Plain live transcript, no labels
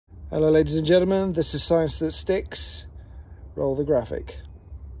Hello ladies and gentlemen, this is Science That Sticks. Roll the graphic.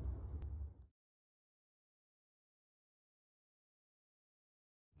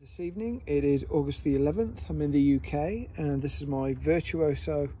 This evening, it is August the 11th, I'm in the UK and this is my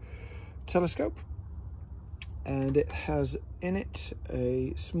Virtuoso telescope, and it has in it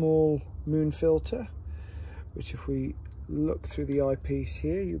a small moon filter, which if we look through the eyepiece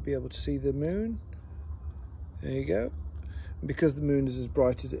here, you'll be able to see the moon. There you go. Because the moon is as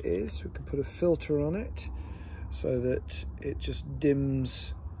bright as it is, we can put a filter on it so that it just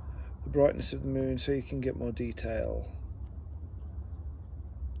dims the brightness of the moon so you can get more detail.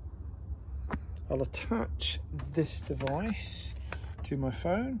 I'll attach this device to my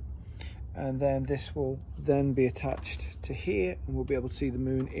phone, and then this will then be attached to here, and we'll be able to see the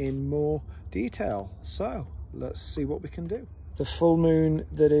moon in more detail. So let's see what we can do. The full moon,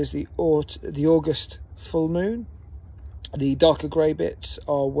 that is the August full moon. The darker grey bits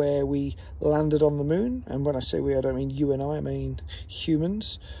are where we landed on the moon, and when I say we, I don't mean you and I mean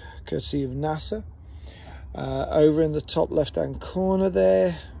humans, courtesy of NASA. Over in the top left hand corner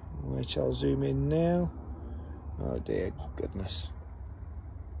there, which I'll zoom in now. Oh dear goodness.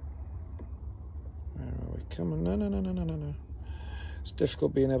 Where are we coming? No. It's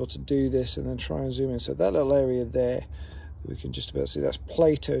difficult being able to do this and then try and zoom in. So that little area there, we can just about see, that's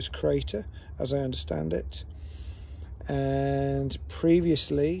Plato's crater, as I understand it. And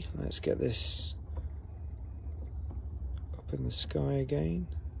previously, let's get this up in the sky again.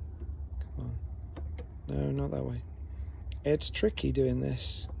 Come on. No, not that way. It's tricky doing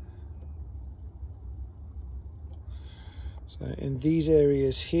this. So in these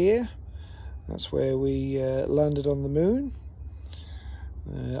areas here, that's where we landed on the moon.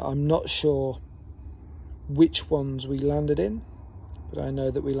 I'm not sure which ones we landed in, but I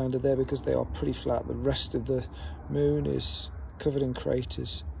know that we landed there because they are pretty flat. The rest of the moon is covered in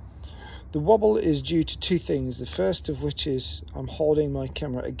craters. The wobble is due to two things. The first of which is I'm holding my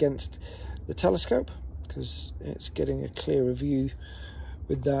camera against the telescope because it's getting a clearer view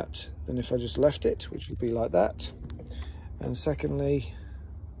with that than if I just left it, which would be like that. And secondly,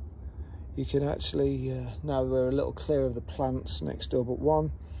 you can actually, now we're a little clear of the plants next door but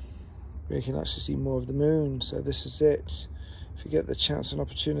one, we can actually see more of the moon. So this is it. If you get the chance and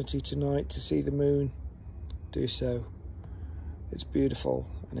opportunity tonight to see the moon, do so. It's beautiful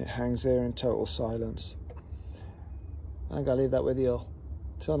and it hangs there in total silence. I'm gonna leave that with you all.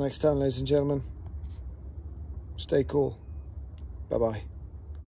 Till next time, ladies and gentlemen, stay cool. Bye bye.